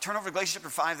Turn over to Galatians chapter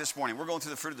 5 this morning. We're going through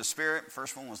the fruit of the Spirit.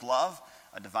 First one was love,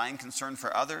 a divine concern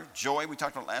for other. Joy, we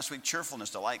talked about last week.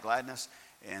 Cheerfulness, delight, gladness.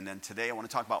 And then today I want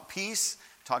to talk about peace,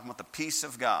 talking about the peace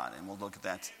of God. And we'll look at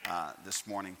that this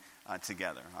morning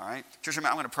together, all right? Church, I'm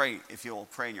going to pray, if you'll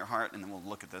pray in your heart, and then we'll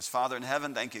look at this. Father in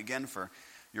heaven, thank you again for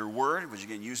your word, which you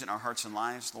again use in our hearts and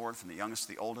lives, Lord, from the youngest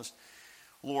to the oldest.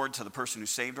 Lord, to the person who's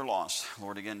saved or lost,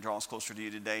 Lord, again, draw us closer to you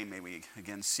today. May we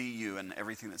again see you in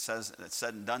everything that's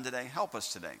said and done today. Help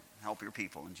us today. Help your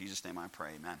people. In Jesus' name I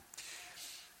pray, amen.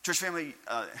 Church family,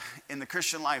 in the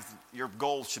Christian life, your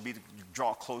goal should be to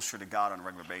draw closer to God on a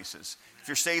regular basis. If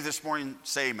you're saved this morning,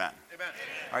 say amen. Amen.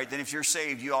 All right, then if you're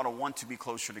saved, you ought to want to be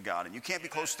closer to God. And you can't be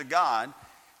close to God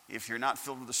if you're not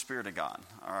filled with the Spirit of God.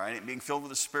 All right, and being filled with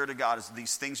the Spirit of God is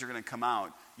these things are going to come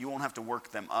out. You won't have to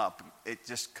work them up. It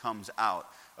just comes out.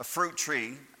 A fruit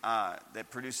tree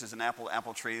that produces an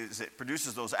apple tree, it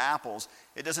produces those apples,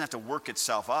 it doesn't have to work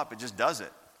itself up. It just does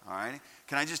it. All right?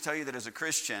 Can I just tell you that as a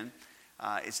Christian,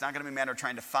 it's not going to be a matter of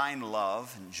trying to find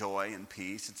love and joy and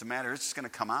peace. It's just going to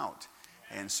come out.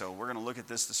 And so we're going to look at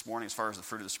this morning as far as the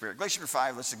fruit of the Spirit. Galatians chapter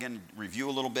 5, let's again review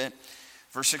a little bit.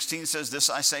 Verse 16 says, "This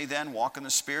I say then, walk in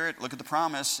the Spirit." Look at the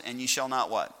promise, "and ye shall not"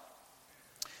 what?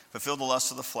 "Fulfill the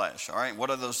lusts of the flesh." All right, what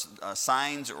are those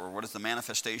signs, or what is the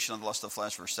manifestation of the lust of the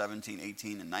flesh? Verse 17,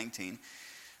 18, and 19.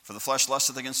 "For the flesh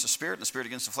lusteth against the Spirit, and the Spirit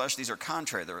against the flesh." These are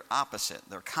contrary. They're opposite.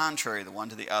 They're contrary the one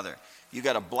to the other. You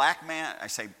got a black man, I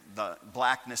say the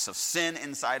blackness of sin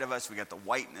inside of us. We got the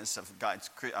whiteness of God's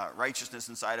righteousness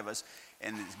inside of us.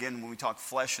 And again, when we talk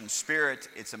flesh and spirit,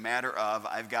 it's a matter of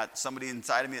I've got somebody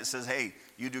inside of me that says, hey,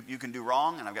 you can do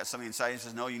wrong. And I've got somebody inside that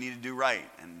says, no, you need to do right.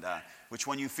 And which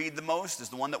one you feed the most is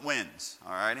the one that wins.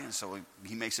 All right? And so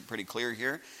he makes it pretty clear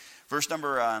here. Let's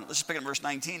just pick up verse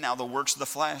 19. "Now the works of the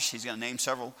flesh," he's going to name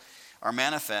several, "are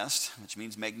manifest," which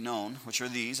means make known, "which are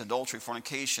these: adultery,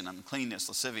 fornication, uncleanness,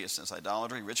 lasciviousness,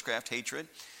 idolatry, witchcraft, hatred,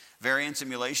 variance,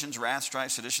 emulations, wrath,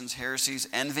 strife, seditions, heresies,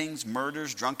 envyings,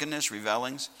 murders, drunkenness,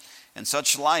 revellings, and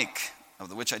such like, of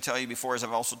the which I tell you before, as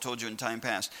I've also told you in time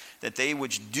past, that they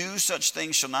which do such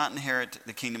things shall not inherit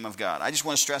the kingdom of God." I just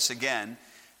want to stress again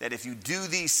that if you do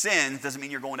these sins, doesn't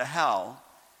mean you're going to hell.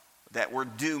 That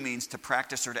word "do" means to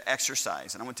practice or to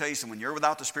exercise. And I'm going to tell you something, when you're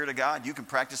without the Spirit of God, you can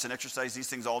practice and exercise these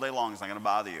things all day long. It's not going to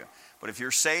bother you. But if you're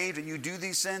saved and you do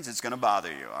these sins, it's going to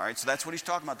bother you. All right, so that's what he's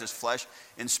talking about, this flesh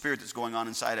and spirit that's going on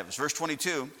inside of us. Verse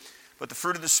 22, "But the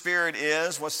fruit of the Spirit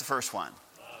is," what's the first one?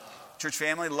 Love. Church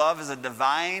family, love is a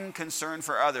divine concern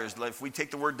for others. If we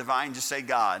take the word divine, just say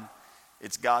God.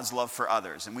 It's God's love for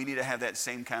others. And we need to have that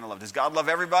same kind of love. Does God love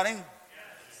everybody?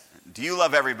 Yes. Do you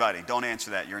love everybody? Don't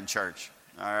answer that. You're in church.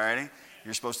 All righty?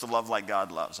 You're supposed to love like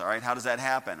God loves. All right? How does that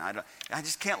happen? I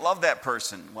just can't love that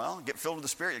person. Well, get filled with the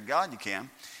Spirit of God, you can.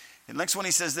 And next one,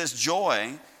 he says this: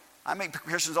 joy. I make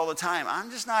Christians all the time. I'm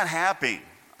just not happy.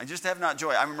 I just have not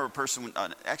joy. I remember a person,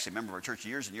 actually a member of our church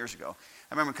years and years ago.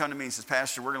 I remember him coming to me and says,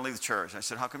 "Pastor, we're going to leave the church." I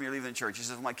said, "How come you're leaving the church?" He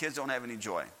says, "Well, my kids don't have any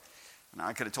joy." Now,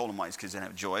 I could have told him why his kids didn't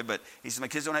have joy, but he said, "My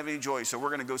kids don't have any joy, so we're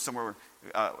going to go somewhere,"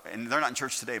 and they're not in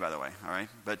church today, by the way, all right?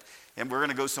 And we're going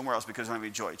to go somewhere else because they don't have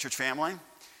any joy. Church family,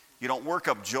 you don't work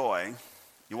up joy.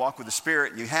 You walk with the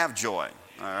Spirit and you have joy,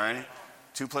 all right?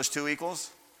 2 + 2 equals?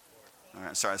 All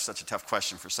right, sorry, that's such a tough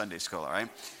question for Sunday school, all right?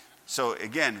 So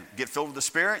again, get filled with the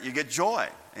Spirit, you get joy,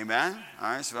 amen?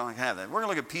 All right, so we don't have that. We're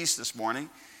going to look at peace this morning,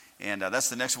 and that's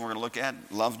the next one we're going to look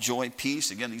at. Love, joy,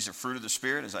 peace. Again, these are fruit of the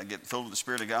Spirit as I get filled with the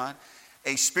Spirit of God.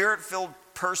 A Spirit-filled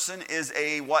person is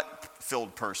a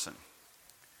what-filled person?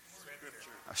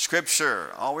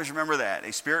 Scripture. Always remember that.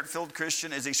 A Spirit-filled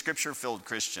Christian is a Scripture-filled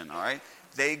Christian, all right?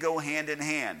 They go hand in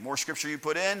hand. More Scripture you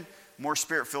put in, more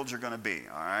Spirit-filled you're going to be,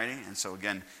 all righty? And so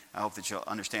again, I hope that you'll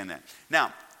understand that.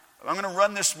 Now, I'm going to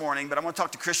run this morning, but I'm going to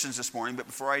talk to Christians this morning. But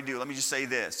before I do, let me just say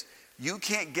this. You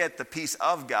can't get the peace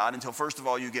of God until, first of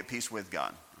all, you get peace with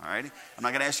God, all righty? I'm not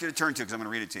going to ask you to turn to it because I'm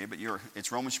going to read it to you, but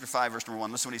it's Romans chapter 5, verse number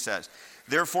 1. Listen to what he says.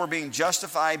 "Therefore, being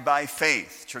justified by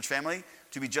faith," church family,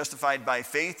 to be justified by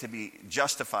faith, to be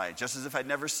justified, just as if I'd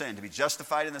never sinned, to be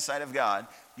justified in the sight of God,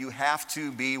 you have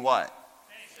to be what?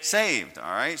 Saved,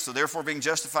 all right? So therefore, being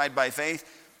justified by faith,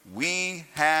 we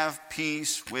have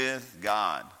peace with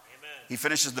God. Amen. He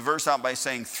finishes the verse out by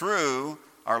saying, through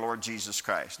our Lord Jesus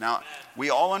Christ. Now, amen, we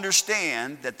all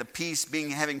understand that the peace,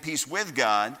 having peace with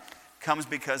God, comes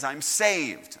because I'm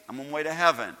saved. I'm on my way to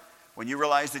heaven. When you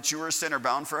realize that you were a sinner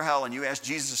bound for hell and you asked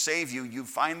Jesus to save you, you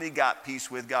finally got peace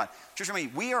with God. Church, I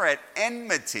mean, we are at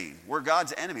enmity. We're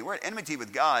God's enemy. We're at enmity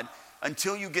with God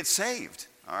until you get saved,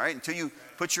 all right? Until you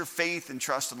put your faith and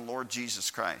trust in the Lord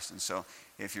Jesus Christ. And so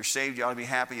if you're saved, you ought to be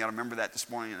happy. You ought to remember that this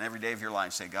morning and every day of your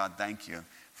life. Say, God, thank you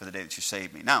for the day that you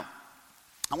saved me. Now,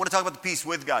 I want to talk about the peace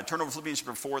with God. Turn over to Philippians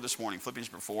chapter 4 this morning. Philippians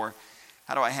chapter 4.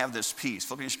 How do I have this peace?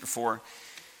 Philippians chapter 4,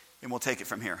 and we'll take it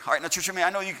from here. All right, now, church, I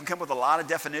know you can come up with a lot of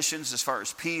definitions as far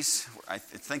as peace. I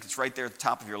think it's right there at the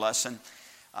top of your lesson.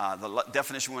 The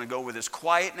definition we want to go with is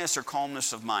quietness or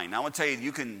calmness of mind. Now, I want to tell you,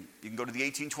 you can go to the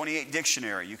 1828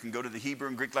 dictionary. You can go to the Hebrew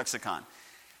and Greek lexicon.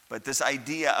 But this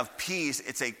idea of peace,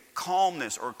 it's a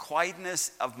calmness or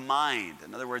quietness of mind.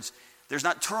 In other words, there's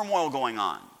not turmoil going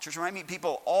on. Church, I meet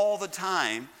people all the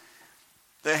time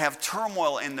that have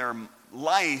turmoil in their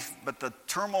life, but the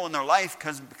turmoil in their life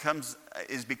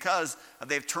is because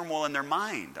they have turmoil in their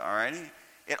mind, all right?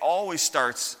 It always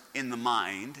starts in the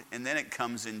mind, and then it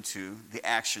comes into the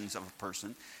actions of a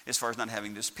person as far as not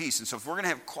having this peace. And so if we're going to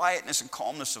have quietness and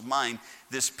calmness of mind,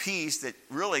 this peace that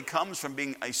really comes from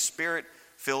being a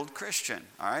spirit-filled Christian,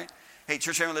 all right? Hey,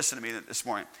 church, everyone, listen to me this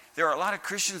morning. There are a lot of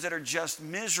Christians that are just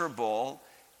miserable,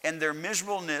 and their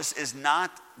miserableness is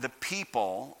not the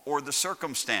people or the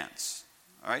circumstance.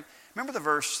 All right? Remember the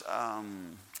verse,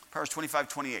 Proverbs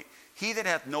 25:28. He that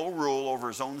hath no rule over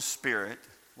his own spirit,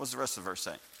 what's the rest of the verse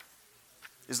say?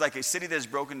 Is like a city that is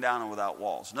broken down and without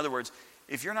walls. In other words,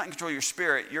 if you're not in control of your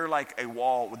spirit, you're like a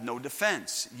wall with no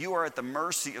defense. You are at the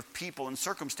mercy of people and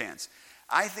circumstance.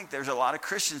 I think there's a lot of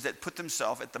Christians that put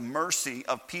themselves at the mercy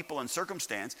of people and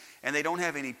circumstance, and they don't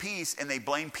have any peace, and they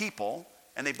blame people,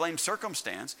 and they blame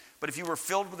circumstance. But if you were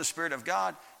filled with the Spirit of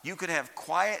God, you could have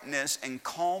quietness and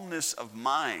calmness of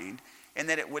mind, and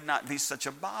that it would not be such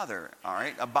a bother, all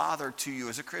right? A bother to you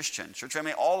as a Christian. Church,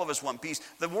 all of us want peace.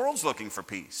 The world's looking for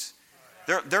peace.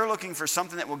 They're looking for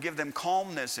something that will give them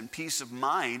calmness and peace of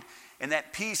mind, and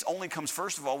that peace only comes,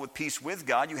 first of all, with peace with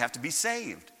God. You have to be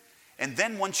saved. And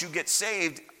then once you get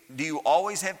saved, do you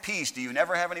always have peace? Do you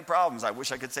never have any problems? I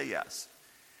wish I could say yes.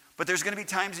 But there's going to be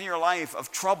times in your life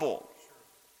of trouble,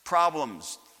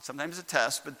 problems, sometimes a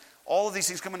test, but all of these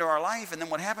things come into our life, and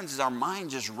then what happens is our mind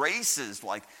just races,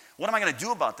 like, what am I going to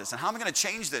do about this? And how am I going to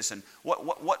change this? And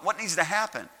what needs to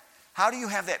happen? How do you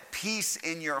have that peace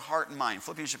in your heart and mind?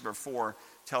 Philippians chapter 4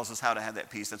 tells us how to have that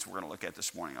peace. That's what we're going to look at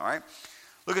this morning, all right?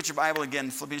 Look at your Bible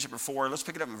again, Philippians chapter 4. Let's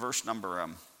pick it up in verse number...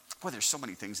 Boy, there's so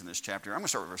many things in this chapter. I'm going to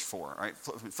start with verse 4, all right?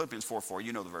 Philippians 4:4,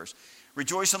 you know the verse.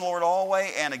 Rejoice in the Lord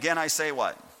always, and again I say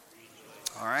what?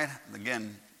 Rejoice. All right?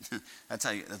 Again, that's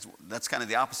kind of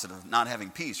the opposite of not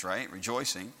having peace, right?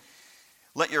 Rejoicing.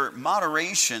 Let your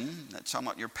moderation, that's talking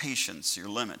about your patience, your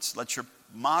limits. Let your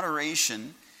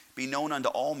moderation be known unto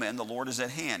all men. The Lord is at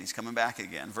hand. He's coming back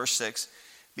again. Verse 6,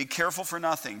 be careful for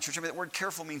nothing. Church, that word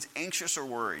careful means anxious or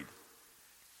worried.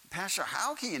 Pastor,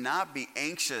 how can you not be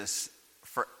anxious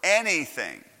for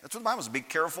anything? That's what the Bible says. Be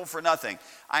careful for nothing.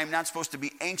 I'm not supposed to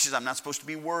be anxious. I'm not supposed to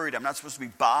be worried. I'm not supposed to be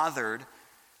bothered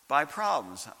by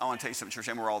problems. I want to tell you something, church,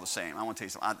 and we're all the same. I want to tell you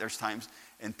something. There's times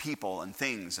and people and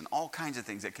things and all kinds of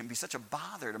things that can be such a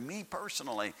bother to me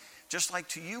personally, just like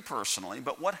to you personally.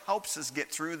 But what helps us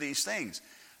get through these things?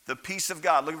 The peace of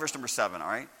God. Look at verse number 7, all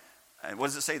right? What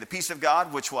does it say? The peace of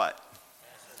God, which what?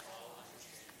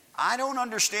 I don't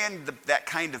understand that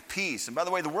kind of peace. And by the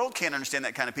way, the world can't understand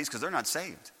that kind of peace because they're not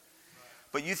saved.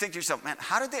 But you think to yourself, man,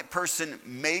 how did that person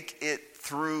make it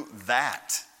through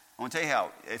that? I want to tell you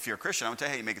how, if you're a Christian, I want to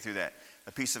tell you how you make it through that.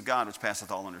 The peace of God which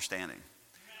passeth all understanding.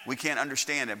 We can't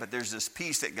understand it, but there's this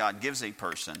peace that God gives a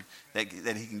person that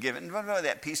he can give it. And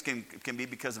that peace can be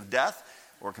because of death,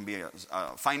 or it can be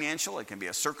financial, it can be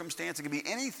a circumstance, it can be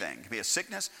anything. It can be a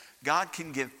sickness. God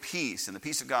can give peace, and the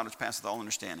peace of God which passeth all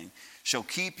understanding shall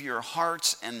keep your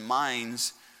hearts and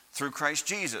minds through Christ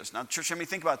Jesus. Now, church, let me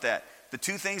think about that. The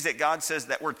two things that God says,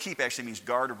 that word keep actually means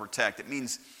guard or protect. It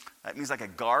means like a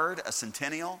guard, a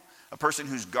sentinel, a person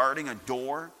who's guarding a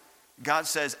door. God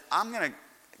says, I'm going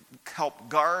to help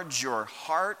guard your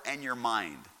heart and your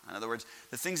mind. In other words,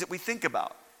 the things that we think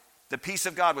about. The peace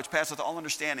of God, which passeth all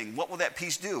understanding. What will that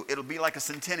peace do? It'll be like a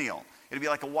sentinel. It'll be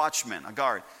like a watchman, a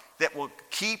guard, that will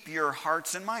keep your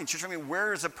hearts and minds. Church,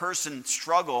 where does a person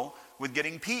struggle with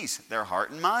getting peace? Their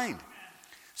heart and mind.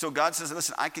 So God says,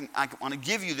 listen, I want to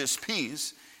give you this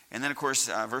peace. And then, of course,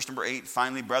 verse number 8,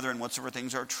 finally, brethren, whatsoever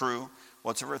things are true,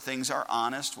 whatsoever things are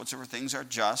honest, whatsoever things are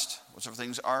just, whatsoever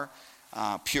things are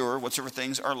pure, whatsoever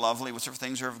things are lovely, whatsoever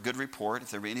things are of good report,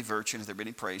 if there be any virtue, and if there be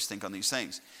any praise, think on these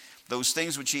things. Those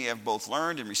things which ye have both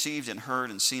learned and received and heard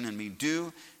and seen in me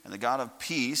do, and the God of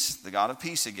peace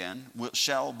again,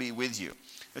 shall be with you.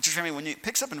 But church, when it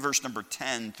picks up in verse number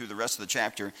 10 through the rest of the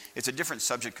chapter, it's a different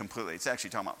subject completely. It's actually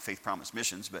talking about faith, promise,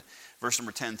 missions, but verse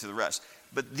number 10 through the rest.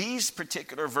 But these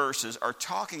particular verses are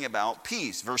talking about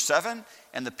peace. Verse 7,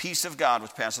 and the peace of God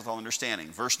which passeth all understanding.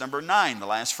 Verse number 9, the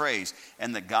last phrase,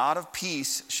 and the God of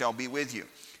peace shall be with you.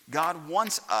 God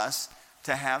wants us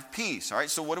to have peace. All right,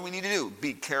 so what do we need to do?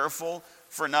 Be careful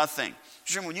for nothing.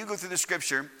 When you go through the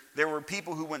scripture, there were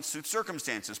people who went through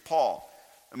circumstances. Paul,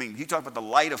 he talked about the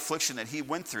light affliction that he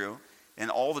went through and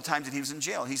all the times that he was in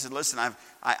jail. He said, listen,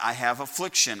 I have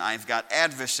affliction. I've got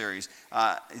adversaries.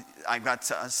 I've got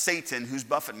Satan who's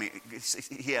buffeting me.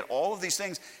 He had all of these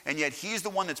things, and yet he's the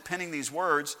one that's penning these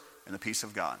words, and the peace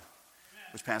of God,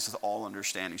 which passeth all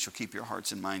understanding, shall keep your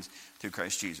hearts and minds through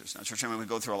Christ Jesus. Now, church, we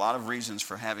go through a lot of reasons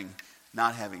for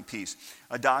not having peace.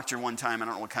 A doctor one time, I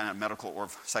don't know what kind of medical or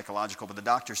psychological, but the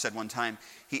doctor said one time,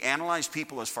 he analyzed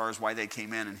people as far as why they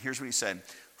came in, and here's what he said.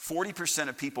 40%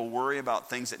 of people worry about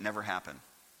things that never happened.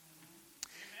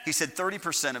 He said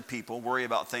 30% of people worry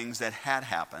about things that had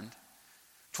happened.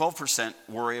 12%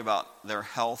 worry about their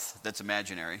health that's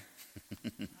imaginary.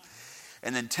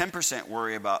 And then 10%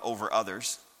 worry about over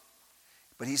others.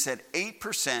 But he said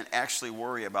 8% actually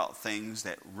worry about things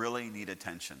that really need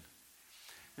attention.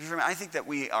 I think that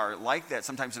we are like that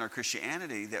sometimes in our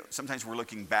Christianity, that sometimes we're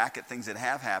looking back at things that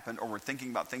have happened or we're thinking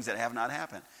about things that have not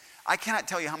happened. I cannot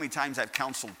tell you how many times I've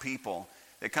counseled people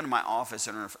that come to my office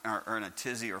and are in a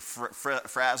tizzy or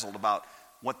frazzled about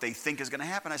what they think is going to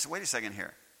happen. I said, wait a second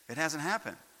here. It hasn't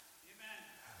happened.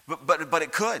 But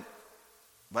it could.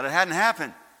 But it hadn't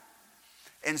happened.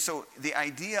 And so the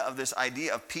idea of this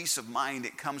idea of peace of mind,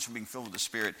 it comes from being filled with the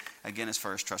Spirit, again, as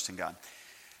far as trusting God.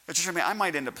 But I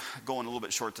might end up going a little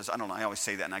bit short. I don't know. I always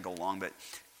say that and I go long. But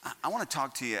I want to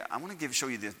talk to you. I want to show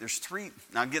you this. There's three.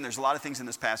 Now, again, there's a lot of things in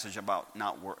this passage about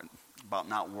not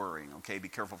worrying. Okay, be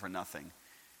careful for nothing.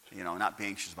 Not be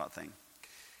anxious about things.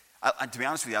 To be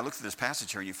honest with you, I looked at this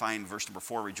passage here, and you find verse number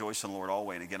 4, rejoice in the Lord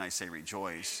always. And again, I say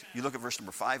rejoice. You look at verse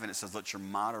number 5, and it says, let your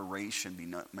moderation be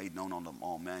made known unto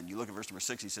all men. You look at verse number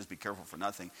 6, he says, be careful for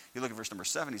nothing. You look at verse number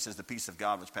 7, he says, the peace of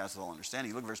God which passeth all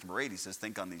understanding. You look at verse number 8, he says,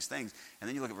 think on these things. And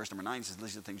then you look at verse number 9, he says,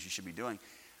 these are the things you should be doing.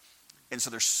 And so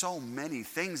there's so many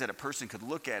things that a person could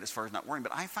look at as far as not worrying.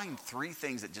 But I find three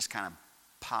things that just kind of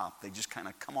pop. They just kind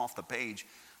of come off the page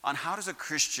on how does a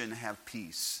Christian have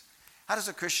peace? How does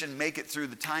a Christian make it through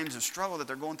the times of struggle that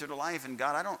they're going through their life? And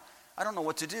God, I don't know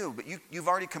what to do, but you've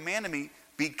already commanded me,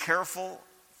 be careful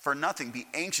for nothing, be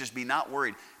anxious, be not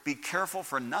worried, be careful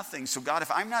for nothing. So God,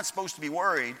 if I'm not supposed to be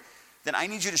worried, then I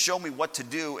need you to show me what to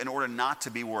do in order not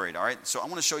to be worried, all right? So I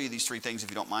want to show you these three things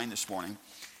if you don't mind this morning,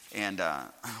 and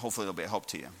hopefully they'll be a help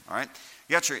to you, all right?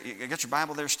 You got your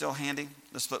Bible there still handy?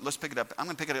 Let's pick it up. I'm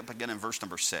going to pick it up again in verse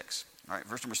number 6, all right?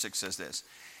 Verse number 6 says this.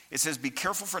 It says, be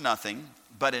careful for nothing,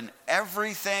 but in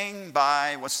everything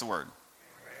by, what's the word?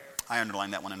 Prayer. I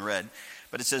underlined that one in red.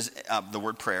 But it says the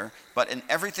word prayer. But in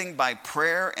everything by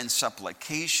prayer and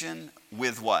supplication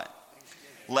with what?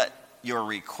 Let your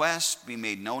request be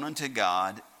made known unto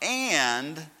God,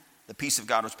 and the peace of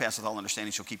God which passeth all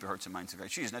understanding shall keep your hearts and minds in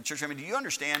Christ Jesus. Now, church, do you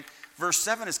understand? Verse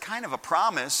 7 is kind of a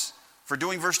promise for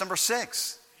doing verse number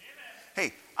 6. Amen.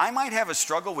 Hey, I might have a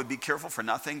struggle with be careful for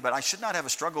nothing, but I should not have a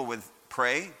struggle with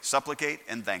pray, supplicate,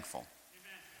 and thankful.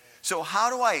 Amen. So how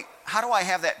do I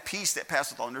have that peace that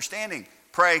passeth all understanding?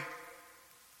 Pray.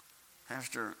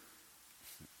 Pastor,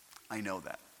 I know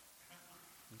that.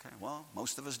 Okay, well,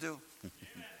 most of us do.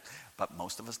 But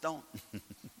most of us don't.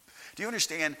 Do you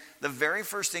understand? The very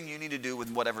first thing you need to do with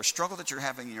whatever struggle that you're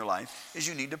having in your life is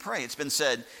you need to pray. It's been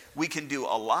said we can do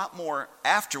a lot more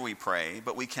after we pray,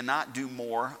 but we cannot do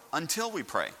more until we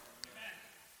pray.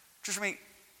 Just for me,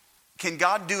 can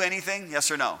God do anything? Yes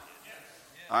or no? Yes.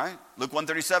 All right. Luke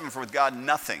 1:37, for with God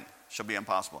nothing shall be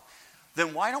impossible.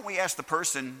 Then why don't we ask the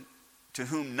person to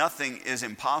whom nothing is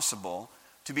impossible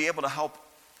to be able to help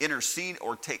intercede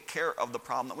or take care of the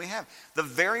problem that we have? The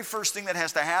very first thing that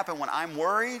has to happen when I'm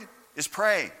worried is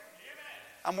pray. Amen.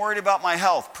 I'm worried about my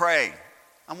health. Pray.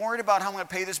 I'm worried about how I'm going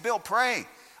to pay this bill. Pray.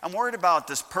 I'm worried about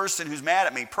this person who's mad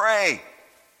at me. Pray.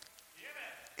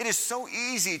 It is so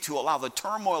easy to allow the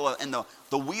turmoil and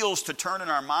the wheels to turn in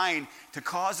our mind to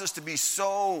cause us to be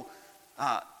so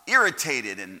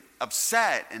irritated and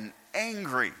upset and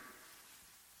angry.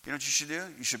 You know what you should do?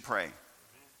 You should pray.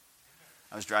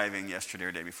 I was driving yesterday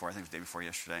or day before. I think it was the day before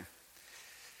yesterday. I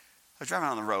was driving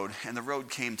on the road, and the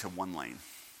road came to one lane.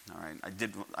 All right.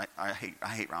 I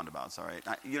hate roundabouts. All right.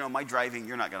 My driving,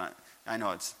 you're not going to, I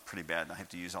know it's pretty bad. I have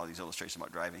to use all these illustrations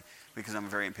about driving because I'm a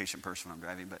very impatient person when I'm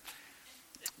driving,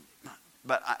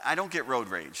 But I don't get road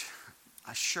rage.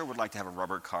 I sure would like to have a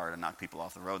rubber car to knock people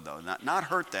off the road, though. Not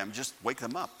hurt them, just wake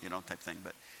them up, type thing.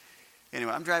 But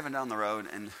anyway, I'm driving down the road,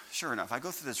 and sure enough, I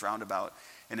go through this roundabout.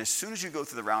 And as soon as you go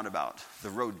through the roundabout, the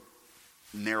road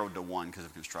narrowed to one because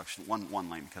of construction, one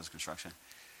lane because of construction.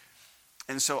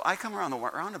 And so I come around the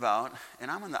roundabout, and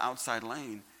I'm in the outside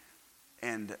lane.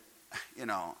 And,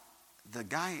 the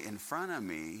guy in front of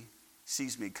me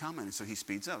sees me coming, so he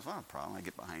speeds up. It's not a problem. I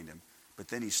get behind him. But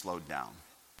then he slowed down.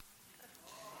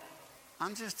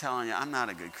 I'm just telling you, I'm not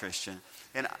a good Christian.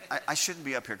 And I shouldn't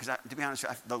be up here because, to be honest,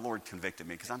 the Lord convicted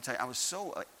me because I'm telling you, I was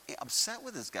so upset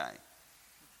with this guy.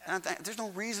 And there's no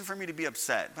reason for me to be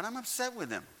upset, but I'm upset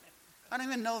with him. I don't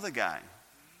even know the guy.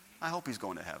 I hope he's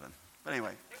going to heaven. But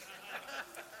anyway.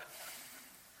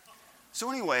 So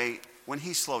anyway, when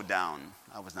he slowed down,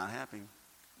 I was not happy.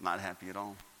 Not happy at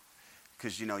all.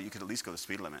 Because, you could at least go the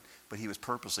speed limit. But he was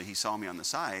purposely, he saw me on the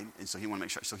side, and so he wanted to make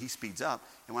sure. So he speeds up,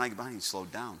 and when I get behind, he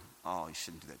slowed down. Oh, he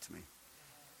shouldn't do that to me.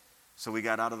 So we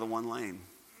got out of the one lane.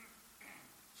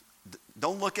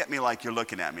 Don't look at me like you're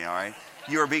looking at me, all right?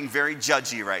 You are being very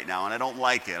judgy right now, and I don't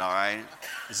like it, all right?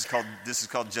 This is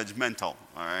called judgmental,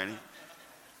 all right?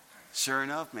 Sure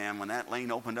enough, man, when that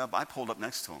lane opened up, I pulled up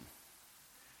next to him.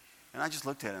 And I just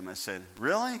looked at him and I said,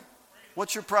 really?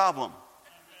 What's your problem?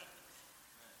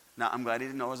 Now, I'm glad he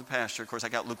didn't know I was a pastor. Of course, I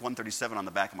got Luke 137 on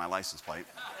the back of my license plate.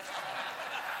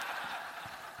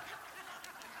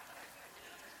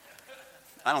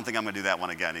 I don't think I'm going to do that one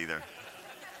again either.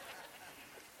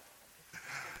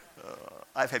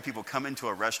 I've had people come into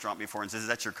a restaurant before and say, is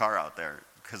that your car out there?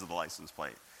 Because of the license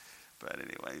plate. But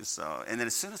anyway, and then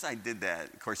as soon as I did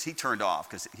that, of course, he turned off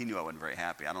because he knew I wasn't very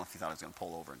happy. I don't know if he thought I was going to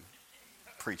pull over and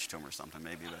preach to him or something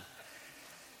maybe. But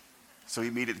so he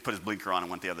immediately put his blinker on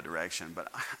and went the other direction.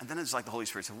 And then it's like the Holy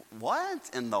Spirit said, what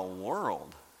in the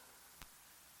world?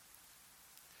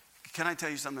 Can I tell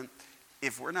you something?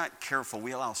 If we're not careful,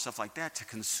 we allow stuff like that to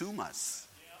consume us.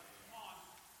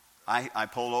 I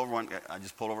pulled over I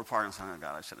just pulled over parking and said, oh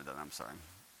God, I should have done it. I'm sorry.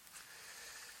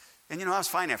 And I was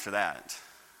fine after that.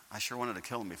 I sure wanted to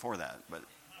kill him before that. But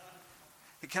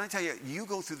can I tell you, you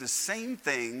go through the same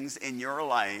things in your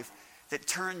life that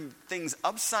turn things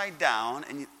upside down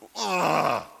and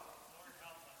ugh.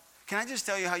 Can I just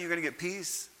tell you how you're going to get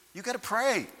peace? You got to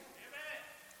pray.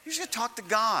 You should talk to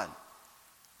God.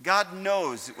 God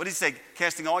knows. What did he say?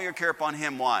 Casting all your care upon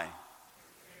him. Why?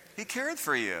 He cared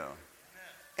for you.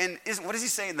 And what does he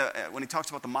say when he talks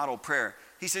about the model prayer?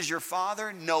 He says, your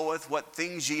Father knoweth what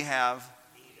things ye have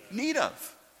need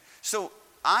of. So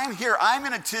I'm here. I'm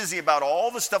in a tizzy about all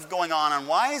the stuff going on. And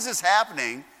why is this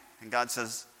happening? And God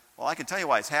says, well, I can tell you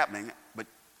why it's happening. But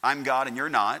I'm God and you're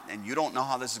not. And you don't know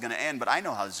how this is going to end. But I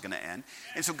know how this is going to end.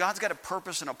 And so God's got a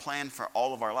purpose and a plan for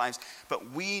all of our lives.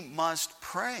 But we must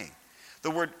pray. The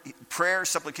word prayer,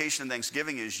 supplication, and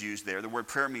thanksgiving is used there. The word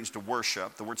prayer means to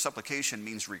worship. The word supplication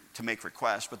means to make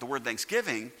requests. But the word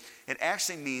thanksgiving, it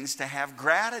actually means to have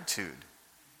gratitude.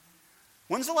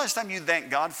 When's the last time you thanked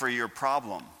God for your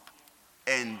problem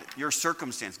and your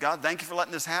circumstance? God, thank you for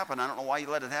letting this happen. I don't know why you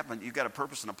let it happen. You've got a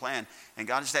purpose and a plan. And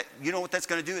God is that. You know what that's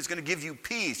going to do? It's going to give you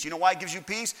peace. You know why it gives you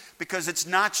peace? Because it's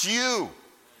not you.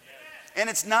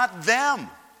 And it's not them.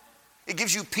 It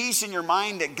gives you peace in your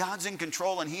mind that God's in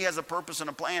control and he has a purpose and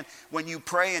a plan. When you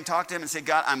pray and talk to him and say,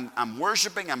 God, I'm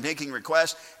worshiping, I'm making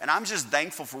requests, and I'm just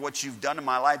thankful for what you've done in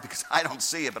my life because I don't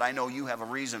see it, but I know you have a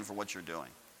reason for what you're doing.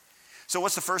 So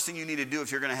what's the first thing you need to do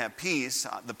if you're going to have peace,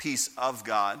 the peace of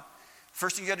God?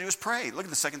 First thing you got to do is pray. Look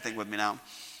at the second thing with me now.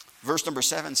 Verse number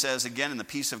 7 says, again, in the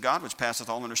peace of God, which passeth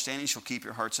all understanding, shall keep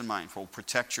your hearts and mind, for will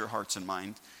protect your hearts and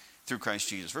mind through Christ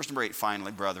Jesus. Verse number 8,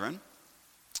 finally, brethren.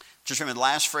 Just remember the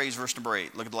last phrase, verse number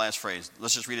 8. Look at the last phrase.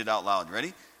 Let's just read it out loud.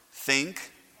 Ready?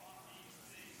 Think.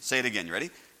 Say it again. You ready?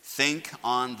 Think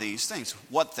on these things.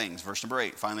 What things? Verse number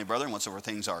 8. Finally, brethren, whatsoever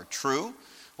things are true,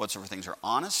 whatsoever things are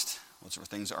honest, whatsoever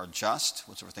things are just,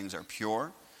 whatsoever things are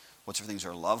pure, whatsoever things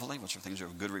are lovely, whatsoever things are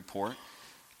of good report,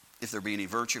 if there be any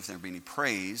virtue, if there be any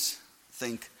praise,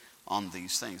 think on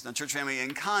these things. Now, church family,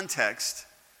 in context,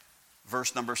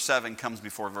 verse number 7 comes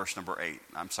before verse number 8.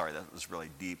 I'm sorry, that was really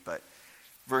deep, but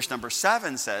verse number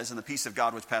 7 says, in the peace of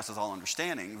God which passes all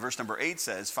understanding. Verse number 8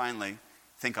 says, finally,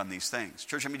 think on these things.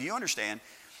 Church, do you understand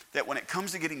that when it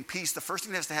comes to getting peace, the first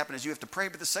thing that has to happen is you have to pray,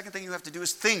 but the second thing you have to do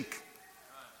is think.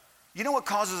 You know what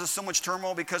causes us so much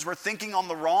turmoil? Because we're thinking on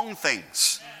the wrong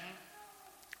things.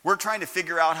 We're trying to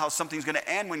figure out how something's going to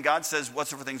end when God says,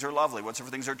 whatsoever things are lovely,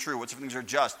 whatsoever things are true, whatsoever things are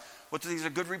just, whatsoever things are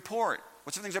good report,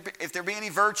 whatsoever things are, if there be any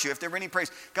virtue, if there be any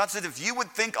praise. God said if you would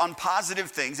think on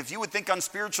positive things, if you would think on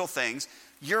spiritual things,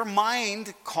 your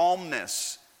mind,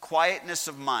 calmness, quietness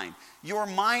of mind, your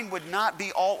mind would not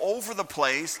be all over the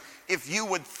place if you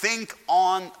would think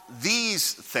on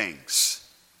these things.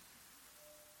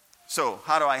 So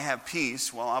how do I have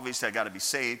peace? Well, obviously I got to be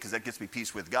saved because that gets me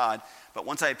peace with God. But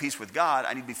once I have peace with God,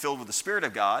 I need to be filled with the Spirit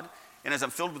of God. And as I'm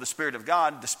filled with the Spirit of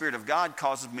God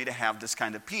causes me to have this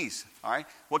kind of peace. All right?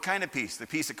 What kind of peace? The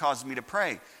peace that causes me to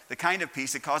pray. The kind of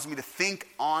peace that causes me to think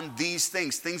on these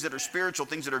things that are spiritual,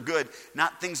 things that are good,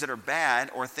 not things that are bad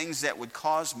or things that would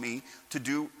cause me to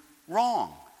do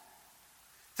wrong.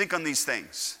 Think on these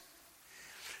things.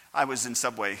 I was in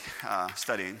Subway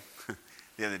studying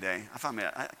the other day. I kind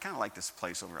of like this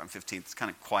place over on 15th. It's kind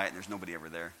of quiet and there's nobody ever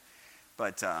there.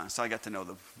 But so I got to know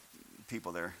the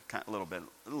people there a little bit,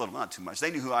 not too much. They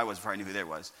knew who I was before I knew who they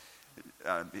was.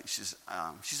 She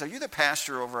said, "Are you the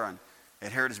pastor over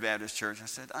at Heritage Baptist Church?" I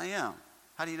said, "I am."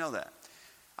 "How do you know that?"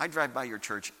 "I drive by your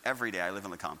church every day. I live in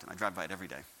Lecompton. I drive by it every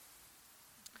day."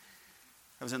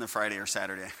 I was in there Friday or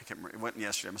Saturday. I can't remember. It wasn't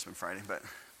yesterday. It must have been Friday. But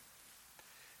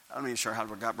I'm not even sure how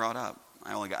it got brought up.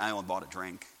 I only bought a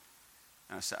drink.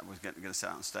 And I was going to sit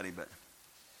down and study. But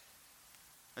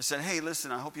I said, "Hey,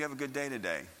 listen, I hope you have a good day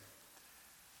today."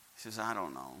 She says, "I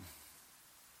don't know."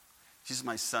 She says,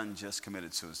 "My son just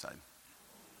committed suicide."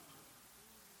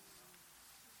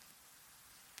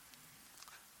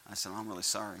 I said, "I'm really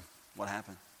sorry. What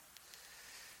happened?"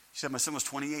 She said, "My son was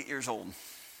 28 years old.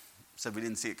 Said we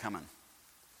didn't see it coming."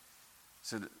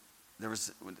 Said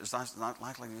it's not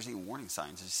likely there was any warning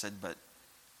signs. She said, "But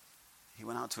he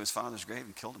went out to his father's grave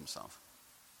and killed himself."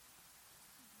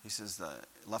 He says,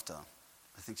 left I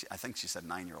think she said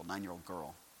 9-year-old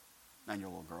girl.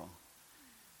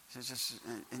 She was just,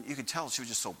 and you could tell she was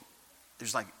just so,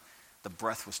 there's like the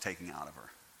breath was taken out of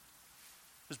her.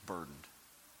 Just burdened.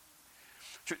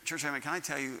 Church family, can I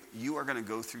tell you, you are going to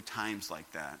go through times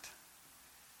like that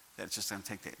it's just going to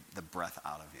take the breath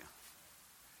out of you.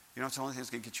 You know what's the only thing that's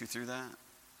going to get you through that?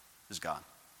 Is God.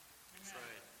 That's right.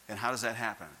 And how does that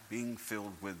happen? Being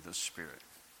filled with the Spirit.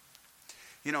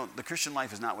 You know, the Christian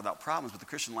life is not without problems, but the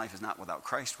Christian life is not without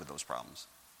Christ with those problems.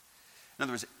 In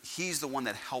other words, he's the one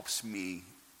that helps me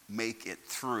make it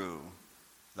through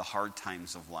the hard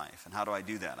times of life. And how do I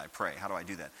do that? I pray. How do I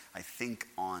do that? I think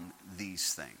on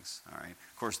these things, all right?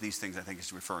 Of course, these things I think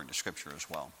is referring to Scripture as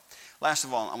well. Last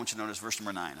of all, I want you to notice verse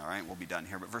number 9, all right? We'll be done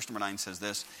here. But verse number 9 says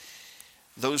this: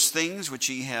 "Those things which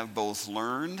ye have both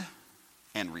learned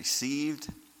and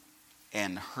received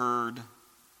and heard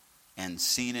and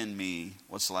seen in me,"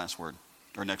 what's the last word?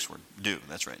 Or next word? "Do."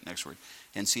 That's right, next word.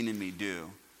 "And seen in me,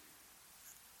 do.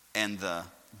 And the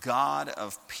God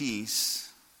of peace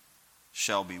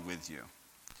shall be with you."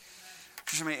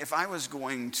 If I was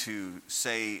going to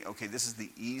say, okay, this is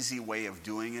the easy way of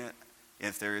doing it,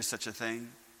 if there is such a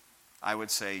thing, I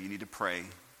would say you need to pray.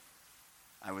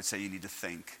 I would say you need to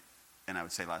think. And I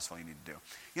would say, last of all, you need to do.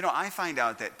 You know, I find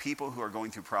out that people who are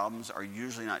going through problems are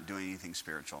usually not doing anything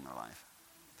spiritual in their life.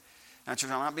 Now, church,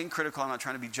 I'm not being critical. I'm not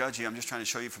trying to be judgy. I'm just trying to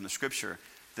show you from the Scripture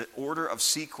the order of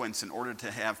sequence in order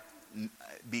to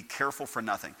be careful for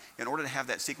nothing. In order to have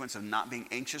that sequence of not being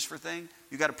anxious for things,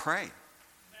 you got to pray.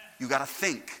 You got to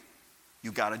think.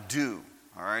 You got to do.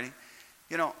 All righty?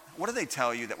 You know, what do they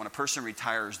tell you that when a person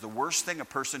retires, the worst thing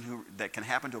that can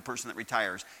happen to a person that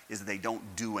retires is that they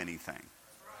don't do anything?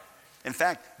 In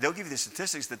fact, they'll give you the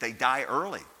statistics that they die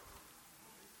early.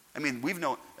 I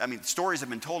mean, stories have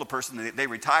been told a person that they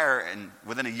retire and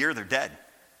within a year they're dead.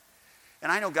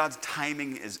 And I know God's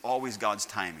timing is always God's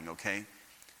timing, okay?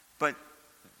 But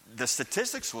the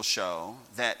statistics will show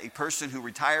that a person who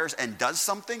retires and does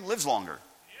something lives longer.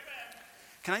 Amen.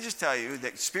 Can I just tell you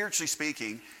that spiritually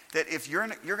speaking, that if you're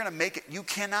going to make it, you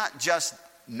cannot just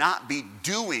not be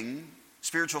doing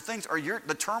spiritual things, or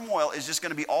the turmoil is just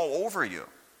going to be all over you.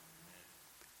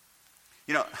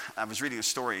 You know, I was reading a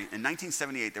story. In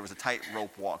 1978, there was a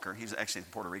tightrope walker. He was actually in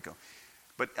Puerto Rico.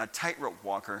 But a tightrope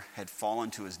walker had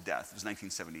fallen to his death. It was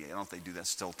 1978. I don't know if they do that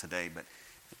still today, but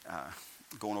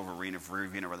going over Reno or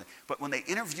whatever. But when they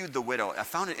interviewed the widow, I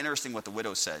found it interesting what the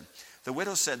widow said. The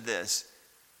widow said this,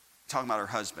 talking about her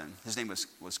husband. His name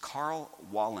was Carl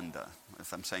Wallenda,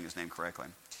 if I'm saying his name correctly.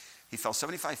 He fell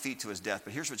 75 feet to his death,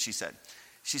 but here's what she said.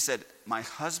 She said, "My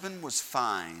husband was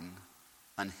fine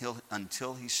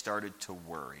until he started to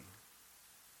worry.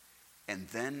 And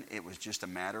then it was just a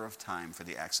matter of time for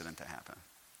the accident to happen."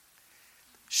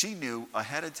 She knew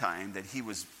ahead of time that he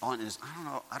was on his,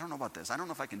 I don't know about this. I don't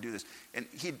know if I can do this. And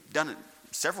he'd done it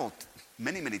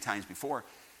many times before.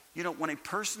 You know, when a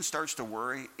person starts to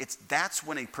worry, that's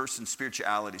when a person's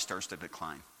spirituality starts to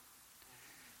decline.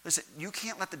 Listen, you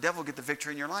can't let the devil get the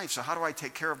victory in your life. So how do I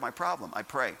take care of my problem? I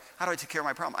pray. How do I take care of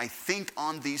my problem? I think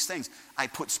on these things. I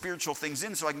put spiritual things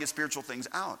in so I can get spiritual things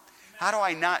out. How do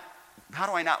I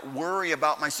not worry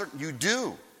about my certain? You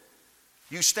do.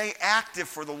 You stay active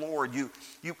for the Lord. You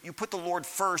put the Lord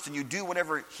first and you do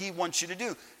whatever he wants you to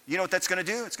do. You know what that's going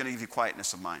to do? It's going to give you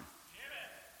quietness of mind.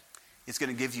 It's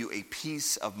going to give you a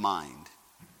peace of mind.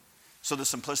 So the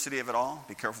simplicity of it all,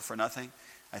 be careful for nothing.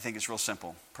 I think it's real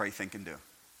simple. Pray, think, and do.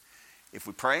 If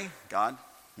we pray, God,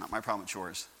 not my problem, it's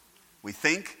yours. We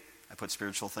think, I put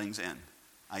spiritual things in.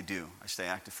 I do. I stay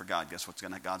active for God. Guess what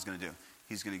God's going to do?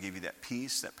 He's going to give you that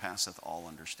peace that passeth all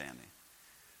understanding.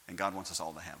 And God wants us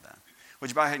all to have that. Would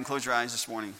you bow ahead and close your eyes this morning?